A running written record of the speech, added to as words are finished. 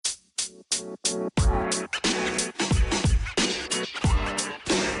Well,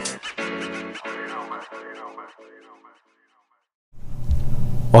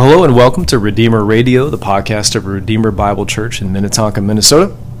 hello and welcome to Redeemer Radio, the podcast of Redeemer Bible Church in Minnetonka,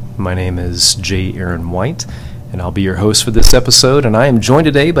 Minnesota. My name is J. Aaron White, and I'll be your host for this episode. And I am joined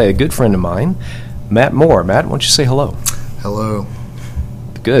today by a good friend of mine, Matt Moore. Matt, why don't you say hello? Hello.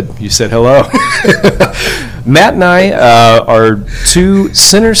 Good. You said hello. Matt and I are two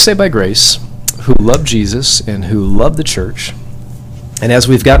sinners saved by grace who love Jesus and who love the church. And as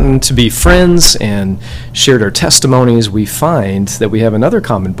we've gotten to be friends and shared our testimonies, we find that we have another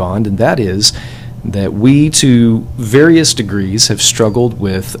common bond, and that is that we, to various degrees, have struggled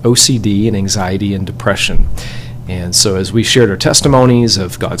with OCD and anxiety and depression. And so as we shared our testimonies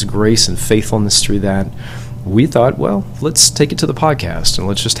of God's grace and faithfulness through that, we thought, well, let's take it to the podcast, and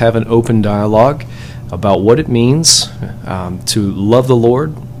let's just have an open dialogue about what it means to love the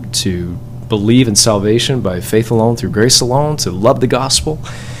Lord, to believe in salvation by faith alone, through grace alone, to love the gospel,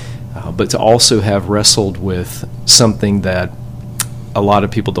 but to also have wrestled with something that a lot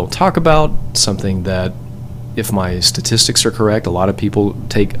of people don't talk about, something that, if my statistics are correct, a lot of people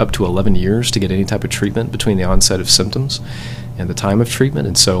take up to 11 years to get any type of treatment between the onset of symptoms and the time of treatment.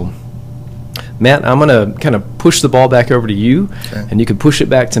 And so, Matt, I'm going to kind of push the ball back over to you, and you can push it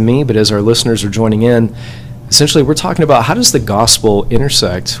back to me, but as our listeners are joining in, essentially we're talking about how does the gospel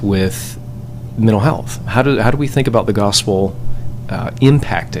intersect with mental health? How do we think about the gospel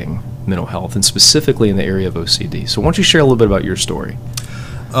impacting mental health, and specifically in the area of OCD? So why don't you share a little bit about your story?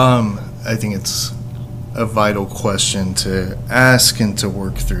 I think it's a vital question to ask and to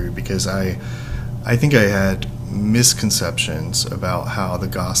work through, because I think I had misconceptions about how the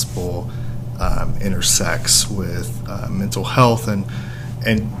gospel intersects with mental health and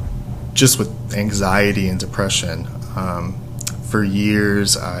just with anxiety and depression. For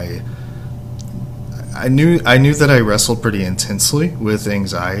years, I knew that I wrestled pretty intensely with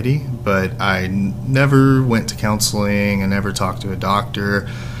anxiety, but I never went to counseling. I never talked to a doctor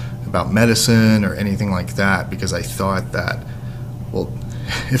about medicine or anything like that, because I thought that, well,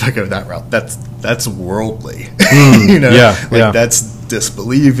 if I go that route, that's worldly. That's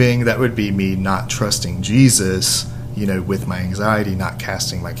disbelieving. That would be me not trusting Jesus, with my anxiety, not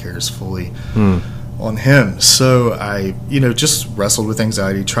casting my cares fully on Him. So I, just wrestled with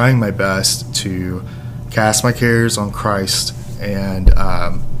anxiety, trying my best to cast my cares on Christ, and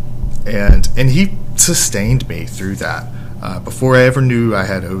He sustained me through that. Before I ever knew I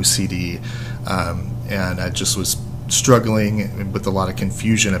had OCD, and I just was struggling with a lot of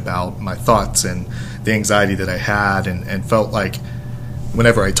confusion about my thoughts and the anxiety that I had, and felt like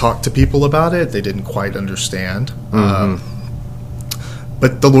whenever I talked to people about it, they didn't quite understand. But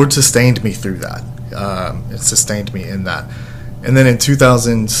the Lord sustained me through that. It sustained me in that. And then in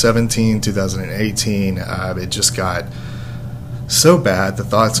 2017, 2018, it just got so bad. The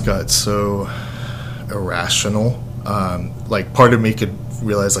thoughts got so irrational. Like, part of me could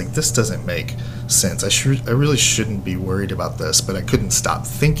realize, like, this doesn't make sense. I really shouldn't be worried about this, but I couldn't stop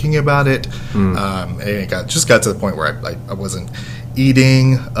thinking about it. And it just got to the point where I wasn't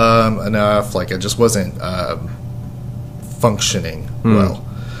eating enough. Like, I just wasn't functioning well.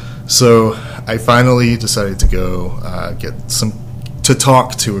 So I finally decided to go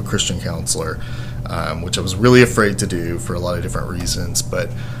talk to a Christian counselor, which I was really afraid to do for a lot of different reasons. But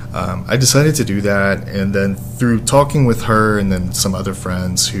I decided to do that, and then through talking with her and then some other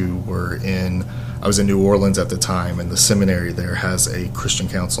friends who were I was in New Orleans at the time, and the seminary there has a Christian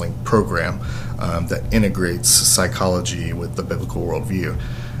counseling program that integrates psychology with the biblical worldview.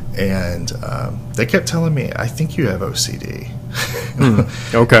 And they kept telling me, I think you have OCD.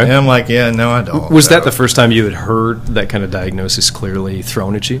 Okay. And I'm like, yeah, no, I don't. Was that the first time you had heard that kind of diagnosis clearly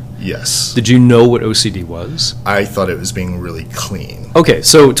thrown at you? Yes. Did you know what OCD was? I thought it was being really clean. Okay,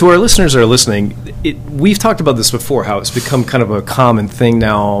 so to our listeners that are listening, we've talked about this before, how it's become kind of a common thing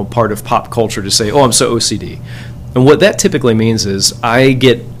now, part of pop culture, to say, oh, I'm so OCD. And what that typically means is I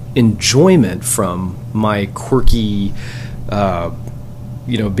get enjoyment from my quirky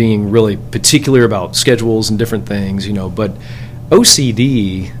being really particular about schedules and different things, but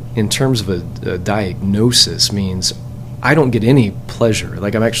OCD, in terms of a diagnosis, means I don't get any pleasure.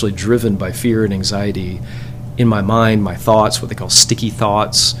 Like, I'm actually driven by fear and anxiety in my mind, my thoughts, what they call sticky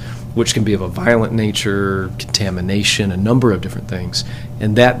thoughts, which can be of a violent nature, contamination, a number of different things.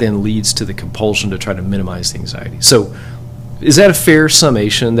 And that then leads to the compulsion to try to minimize the anxiety. So is that a fair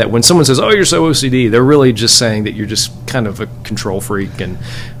summation, that when someone says, oh, you're so OCD, they're really just saying that you're just kind of a control freak?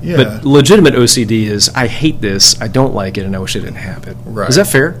 But legitimate OCD is, I hate this, I don't like it, and I wish I didn't have it. Right. Is that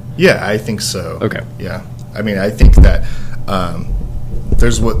fair? Yeah, I think so. Okay. Yeah. I mean, I think that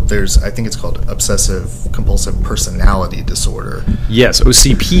I think it's called obsessive compulsive personality disorder. Yes,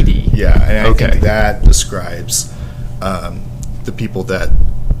 OCPD. Yeah, and I Okay. think that describes the people that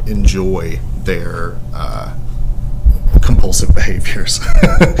enjoy their compulsive behaviors.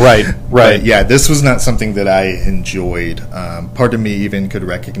 Right, right. But yeah, this was not something that I enjoyed. Part of me even could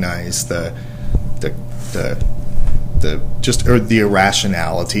recognize the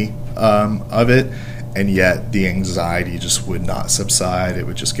irrationality of it, and yet the anxiety just would not subside. It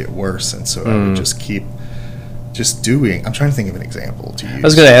would just get worse, and so I would just keep doing. I'm trying to think of an example to use. I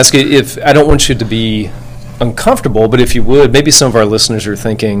was going to ask you, if I don't want you to be uncomfortable, but if you would, maybe some of our listeners are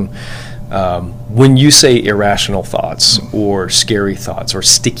thinking, when you say irrational thoughts or scary thoughts or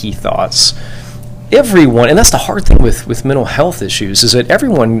sticky thoughts, everyone, and that's the hard thing with mental health issues, is that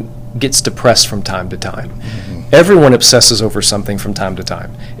everyone gets depressed from time to time. Everyone obsesses over something from time to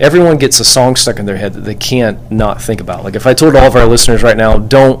time. Everyone gets a song stuck in their head that they can't not think about. Like if I told all of our listeners right now,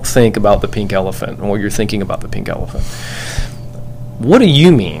 don't think about the pink elephant, and what you're thinking about the pink elephant. What do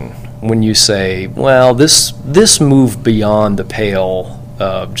you mean when you say, well, this moved beyond the pale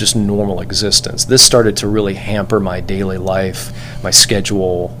of just normal existence? This started to really hamper my daily life, my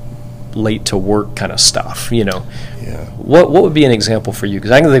schedule, late to work kind of stuff, you know? Yeah. What would be an example for you?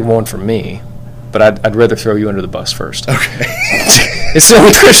 Because I can think of one for me, but I'd rather throw you under the bus first. Okay. It's the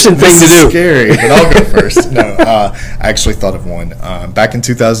only Christian thing to do. Scary, but I'll go first. No, I actually thought of one. Back in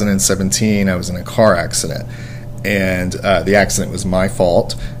 2017, I was in a car accident, and the accident was my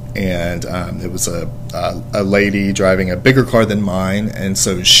fault. And it was a lady driving a bigger car than mine, and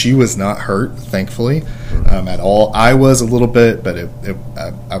so she was not hurt, thankfully, at all. I was a little bit, but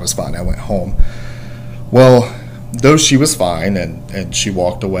I was fine. I went home. Well, though she was fine, and she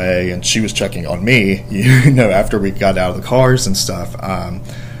walked away, and she was checking on me, after we got out of the cars and stuff, I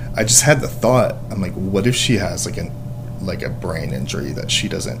just had the thought, I'm like, what if she has like a brain injury that she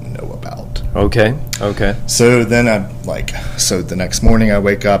doesn't know about? Okay. So then the next morning I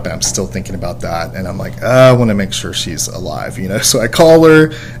wake up and I'm still thinking about that, and I'm like, I want to make sure she's alive, So I call her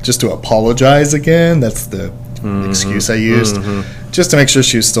just to apologize again. That's the excuse I used, just to make sure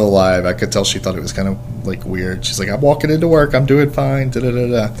she was still alive. I could tell she thought it was kind of like weird. She's like, I'm walking into work, I'm doing fine,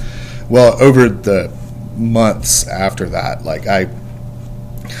 da-da-da-da. Well, over the months after that,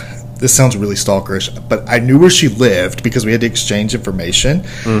 this sounds really stalkerish, but I knew where she lived because we had to exchange information.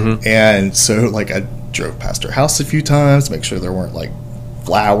 And so I drove past her house a few times to make sure there weren't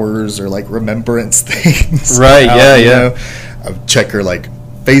flowers or remembrance things. Right, yeah. I would check her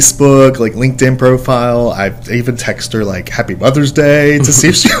Facebook, LinkedIn profile. I even text her Happy Mother's Day to see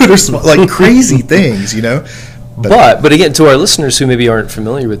if she would respond. Crazy things, But again, to our listeners who maybe aren't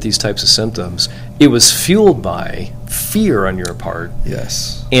familiar with these types of symptoms, it was fueled by fear on your part.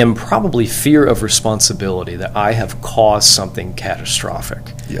 Yes. And probably fear of responsibility, that I have caused something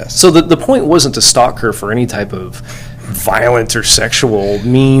catastrophic. Yes. So the point wasn't to stalk her for any type of violent or sexual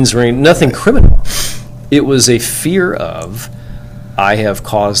means or nothing criminal. It was a fear of, I have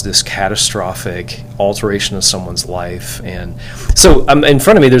caused this catastrophic alteration of someone's life. And so in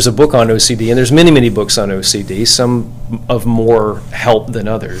front of me, there's a book on OCD, and there's many, many books on OCD, some of more help than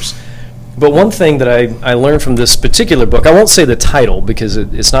others. But one thing that I learned from this particular book, I won't say the title because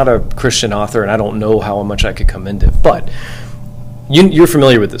it's not a Christian author, and I don't know how much I could come into, but you're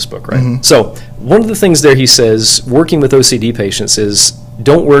familiar with this book, right? Mm-hmm. So one of the things there he says, working with OCD patients, is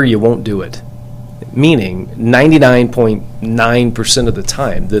don't worry, you won't do it. Meaning 99.9% of the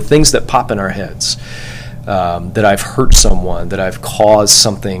time, the things that pop in our heads, that I've hurt someone, that I've caused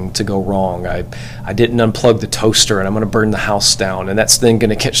something to go wrong, I didn't unplug the toaster and I'm going to burn the house down, and that's then going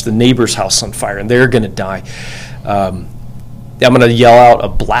to catch the neighbor's house on fire and they're going to die. I'm going to yell out a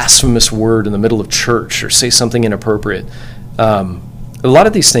blasphemous word in the middle of church or say something inappropriate. A lot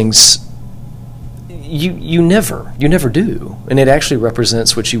of these things you never do, and it actually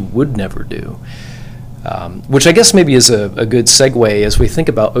represents what you would never do. Which I guess maybe is a good segue as we think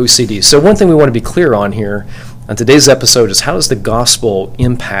about OCD. So one thing we want to be clear on here on today's episode is, how does the gospel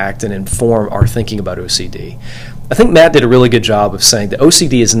impact and inform our thinking about OCD? I think Matt did a really good job of saying that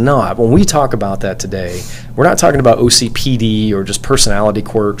OCD is not, when we talk about that today, we're not talking about OCPD or just personality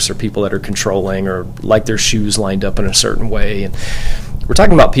quirks or people that are controlling or like their shoes lined up in a certain way. And we're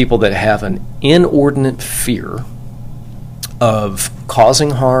talking about people that have an inordinate fear of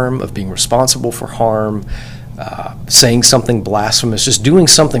causing harm, of being responsible for harm, saying something blasphemous, just doing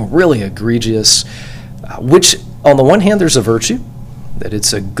something really egregious, which on the one hand there's a virtue, that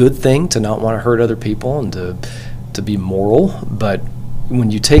it's a good thing to not want to hurt other people and to be moral, but when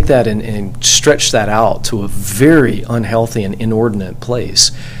you take that and stretch that out to a very unhealthy and inordinate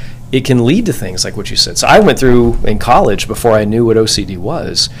place, it can lead to things like what you said. So I went through in college, before I knew what OCD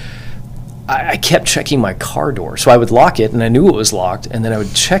was, I kept checking my car door. So I would lock it, and I knew it was locked, and then I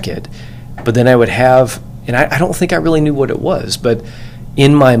would check it. But then I would have, and I don't think I really knew what it was, but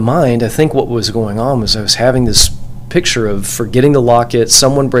in my mind, I think what was going on was I was having this picture of forgetting to lock it,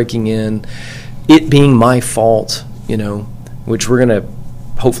 someone breaking in, it being my fault, which we're going to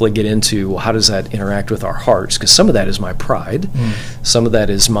hopefully get into. Well, how does that interact with our hearts? Because some of that is my pride. Some of that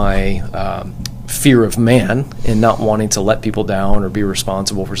is my fear of man and not wanting to let people down or be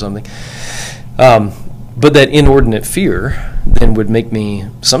responsible for something. But that inordinate fear then would make me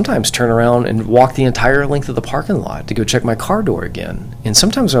sometimes turn around and walk the entire length of the parking lot to go check my car door again. And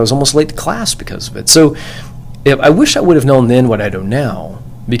sometimes I was almost late to class because of it. So I wish I would have known then what I know now,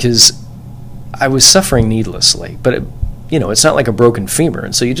 because I was suffering needlessly. But it's not like a broken femur,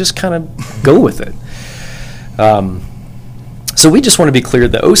 and so you just kind of go with it. So we just want to be clear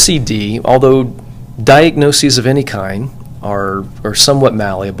that OCD, although diagnoses of any kind are somewhat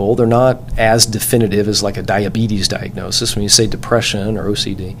malleable, they're not as definitive as like a diabetes diagnosis when you say depression or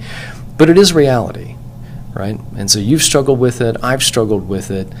OCD, but it is reality, right? And so you've struggled with it, I've struggled with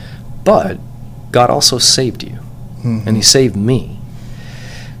it, but God also saved you, and He saved me.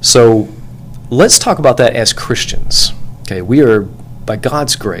 So let's talk about that as Christians. Okay, we are, by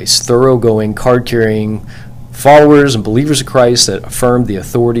God's grace, thoroughgoing, card-carrying followers and believers of Christ that affirm the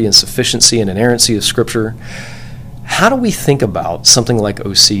authority and sufficiency and inerrancy of Scripture. How do we think about something like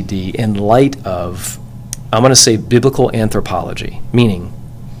OCD in light of, I'm going to say, biblical anthropology, meaning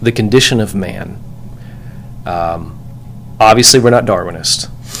the condition of man? Obviously, we're not Darwinists,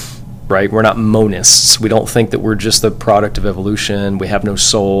 right? We're not monists. We don't think that we're just the product of evolution. We have no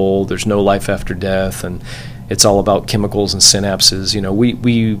soul. There's no life after death, and it's all about chemicals and synapses.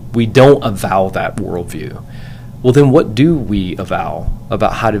 We don't avow that worldview. Well, then what do we avow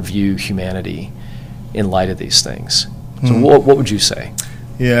about how to view humanity in light of these things? So what would you say?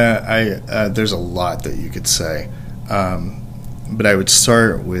 Yeah, there's a lot that you could say. But I would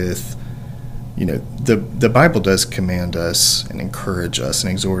start with, the Bible does command us and encourage us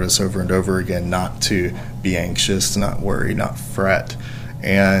and exhort us over and over again not to be anxious, to not worry, not fret.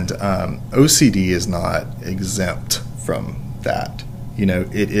 And OCD is not exempt from that.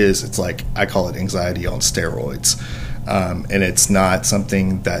 It's like, I call it anxiety on steroids. And it's not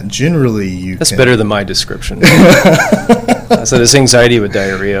something that generally That's better than my description. I said it's anxiety with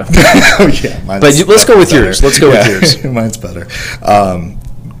diarrhea. Oh, yeah. But let's go with yours. Let's go with yours. Mine's better.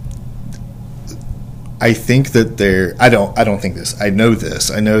 I think that I don't think this. I know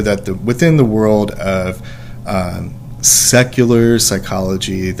this. I know that within the world of secular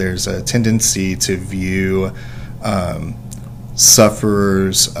psychology, there's a tendency to view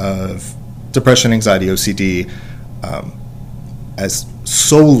sufferers of depression, anxiety, OCD as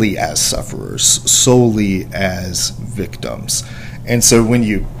solely as sufferers, solely as victims. And so when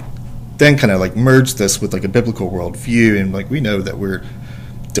you then kind of like merge this with like a biblical worldview, and like we know that we're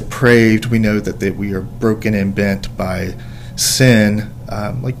depraved, we know that we are broken and bent by sin,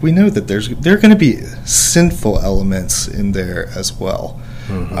 like we know that there are going to be sinful elements in there as well.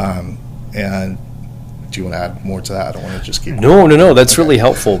 And do you want to add more to that? I don't want to just keep. No. That's really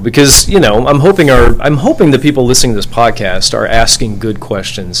helpful, because I'm hoping the people listening to this podcast are asking good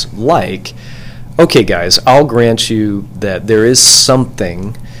questions. Like, okay, guys, I'll grant you that there is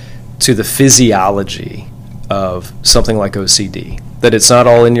something to the physiology of something like OCD. That it's not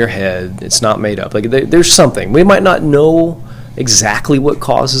all in your head. It's not made up. Like there's something. We might not know exactly what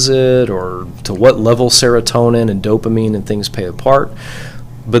causes it or to what level serotonin and dopamine and things play a part,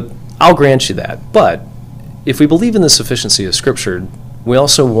 but I'll grant you that. But if we believe in the sufficiency of Scripture, we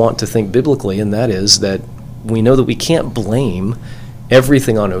also want to think biblically, and that is that we know that we can't blame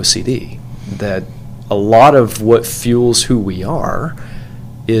everything on OCD, that a lot of what fuels who we are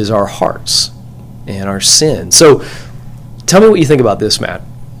is our hearts and our sin. So tell me what you think about this, Matt.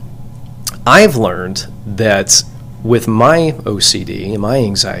 I've learned that with my OCD and my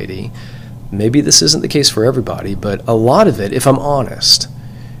anxiety, maybe this isn't the case for everybody, but a lot of it, if I'm honest,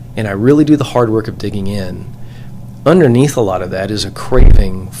 and I really do the hard work of digging in, underneath a lot of that is a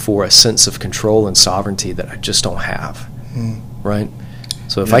craving for a sense of control and sovereignty that I just don't have, right?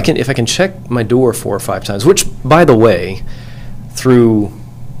 So if I can check my door 4 or 5 times, which, by the way, through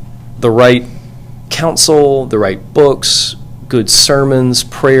the right counsel, the right books, good sermons,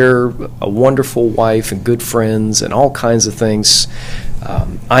 prayer, a wonderful wife, and good friends, and all kinds of things,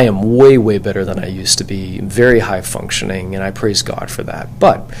 I am way, way better than I used to be, very high functioning, and I praise God for that.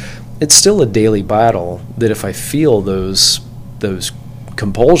 But it's still a daily battle that if I feel those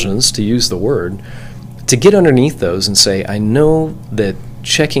compulsions, to use the word, to get underneath those and say, I know that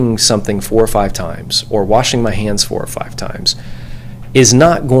checking something 4 or 5 times or washing my hands 4 or 5 times is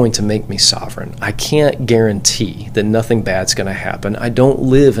not going to make me sovereign. I can't guarantee that nothing bad's going to happen. I don't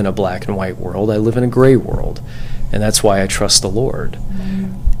live in a black and white world. I live in a gray world, and that's why I trust the Lord.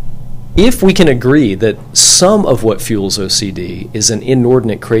 If we can agree that some of what fuels OCD is an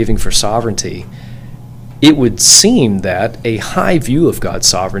inordinate craving for sovereignty, it would seem that a high view of God's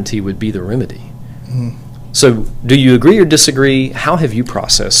sovereignty would be the remedy. So do you agree or disagree? How have you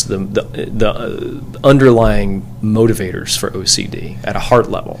processed the underlying motivators for OCD at a heart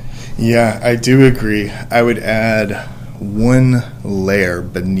level? Yeah, I do agree. I would add one layer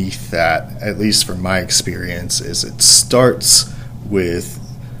beneath that, at least from my experience, is it starts with,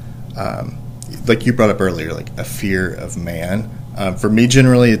 like you brought up earlier, like a fear of man. For me,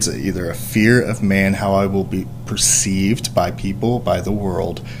 generally, it's either a fear of man, how I will be perceived by people, by the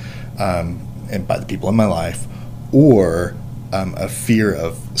world, and by the people in my life, or a fear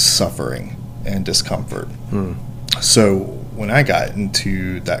of suffering and discomfort. So when I got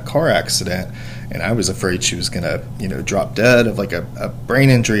into that car accident, and I was afraid she was going to, drop dead of like a brain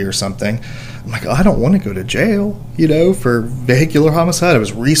injury or something, I'm like, I don't want to go to jail, for vehicular homicide. I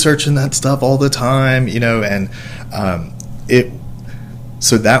was researching that stuff all the time, and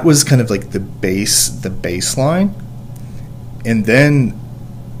so that was kind of like the baseline, and then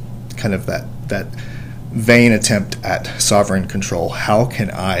kind of that vain attempt at sovereign control. How can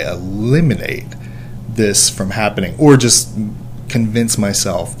I eliminate this from happening, or just convince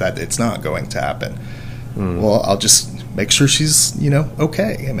myself that it's not going to happen? Well, I'll just make sure she's,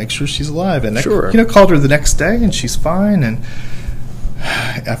 okay, and make sure she's alive. And sure. I, called her the next day, and she's fine, and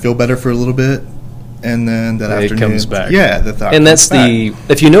I feel better for a little bit. And then that afternoon, it comes back. Yeah, the thought. And that's back.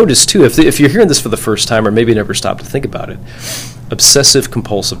 If you notice too, if you're hearing this for the first time, or maybe never stopped to think about it, obsessive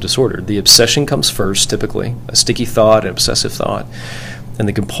compulsive disorder. The obsession comes first, typically, a sticky thought, an obsessive thought, and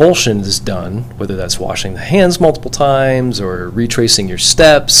the compulsion is done, whether that's washing the hands multiple times, or retracing your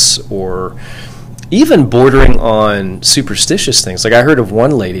steps, or even bordering on superstitious things. Like I heard of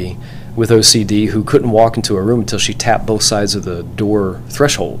one lady with OCD who couldn't walk into a room until she tapped both sides of the door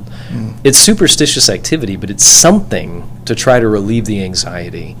threshold. It's superstitious activity, but it's something to try to relieve the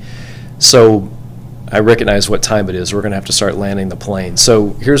anxiety. So I recognize what time it is. We're going to have to start landing the plane.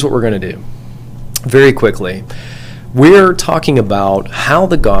 So here's what we're going to do. Very quickly, we're talking about how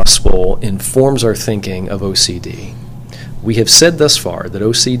the gospel informs our thinking of OCD. We have said thus far that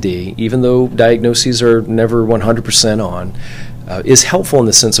OCD, even though diagnoses are never 100% on, is helpful in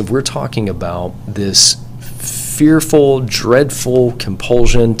the sense of we're talking about this fearful, dreadful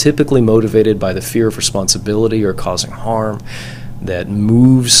compulsion, typically motivated by the fear of responsibility or causing harm, that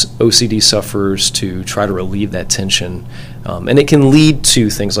moves OCD sufferers to try to relieve that tension. And it can lead to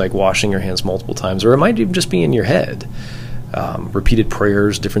things like washing your hands multiple times, or it might even just be in your head, repeated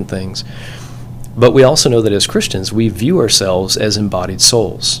prayers, different things. But we also know that as Christians, we view ourselves as embodied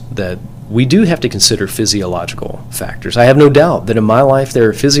souls, that we do have to consider physiological factors. I have no doubt that in my life there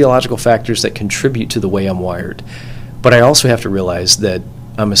are physiological factors that contribute to the way I'm wired. But I also have to realize that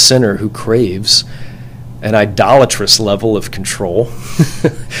I'm a sinner who craves an idolatrous level of control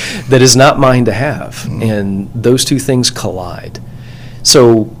that is not mine to have. And those two things collide.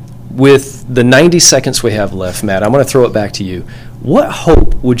 So with the 90 seconds we have left, Matt, I'm going to throw it back to you. What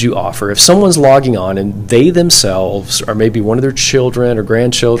hope would you offer if someone's logging on and they themselves, or maybe one of their children or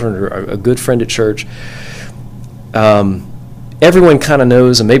grandchildren or a good friend at church, everyone kind of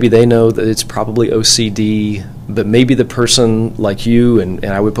knows, and maybe they know that it's probably OCD, but maybe the person like you, and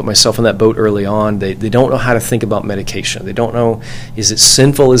I would put myself in that boat early on, they don't know how to think about medication. They don't know, is it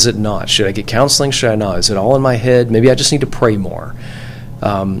sinful, is it not? Should I get counseling, should I not? Is it all in my head? Maybe I just need to pray more.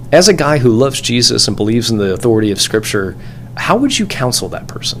 As a guy who loves Jesus and believes in the authority of Scripture, how would you counsel that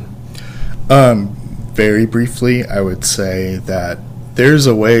person? Very briefly, I would say that there's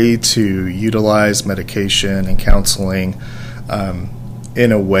a way to utilize medication and counseling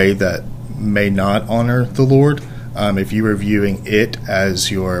in a way that may not honor the Lord. If you were viewing it as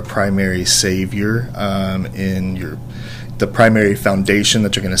your primary savior, in the primary foundation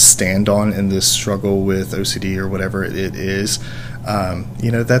that you're going to stand on in this struggle with OCD or whatever it is,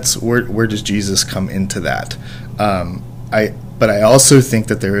 that's where does Jesus come into that? But I also think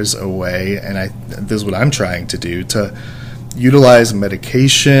that there is a way, and this is what I'm trying to do, to utilize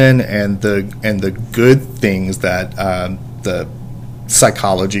medication and the good things that the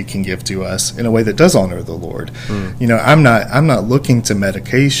psychology can give to us in a way that does honor the Lord. I'm not looking to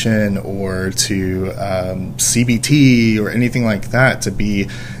medication or to CBT or anything like that to be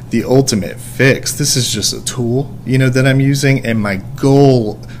the ultimate fix. This is just a tool, that I'm using, and my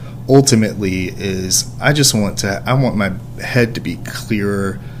goal ultimately is I want my head to be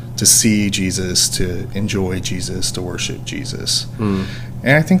clearer, to see Jesus, to enjoy Jesus, to worship Jesus. And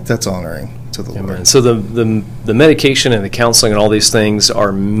I think that's honoring to the Lord. So the medication and the counseling and all these things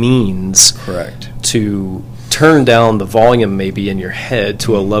are means Correct. to turn down the volume maybe in your head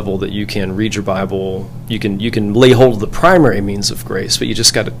to a level that you can read your Bible. You can lay hold of the primary means of grace, but you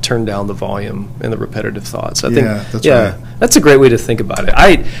just got to turn down the volume and the repetitive thoughts. I think that's right. That's a great way to think about it.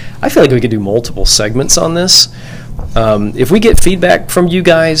 I feel like we could do multiple segments on this. If we get feedback from you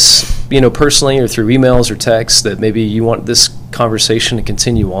guys, personally or through emails or texts, that maybe you want this conversation to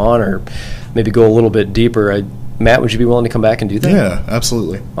continue on or maybe go a little bit deeper, Matt, would you be willing to come back and do that? Yeah,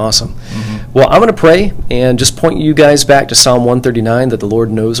 absolutely. Awesome. Well, I'm going to pray and just point you guys back to Psalm 139, that the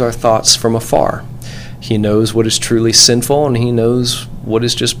Lord knows our thoughts from afar. He knows what is truly sinful, and He knows what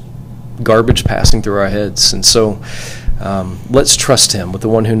is just garbage passing through our heads. And so let's trust Him with the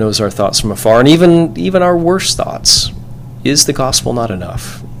one who knows our thoughts from afar, and even our worst thoughts. Is the gospel not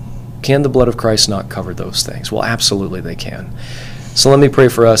enough? Can the blood of Christ not cover those things? Well, absolutely they can. So let me pray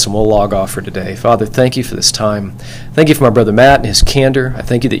for us, and we'll log off for today. Father, thank you for this time. Thank you for my brother Matt and his candor. I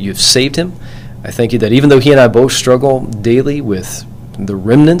thank you that you've saved him. I thank you that even though he and I both struggle daily with the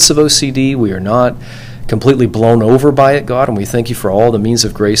remnants of OCD, we are not completely blown over by it, God, and we thank you for all the means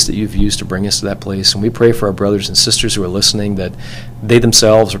of grace that you've used to bring us to that place. And we pray for our brothers and sisters who are listening, that they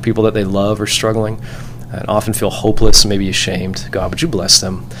themselves or people that they love are struggling and often feel hopeless and maybe ashamed. God, would you bless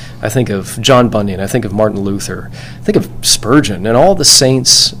them? I think of John Bunyan. I think of Martin Luther. I think of Spurgeon and all the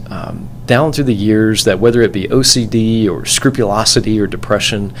saints down through the years that, whether it be OCD or scrupulosity or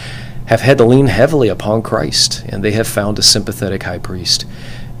depression, have had to lean heavily upon Christ, and they have found a sympathetic high priest.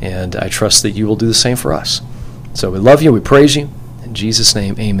 And I trust that you will do the same for us. So we love you. We praise you. In Jesus'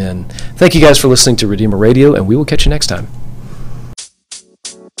 name, amen. Thank you guys for listening to Redeemer Radio, and we will catch you next time.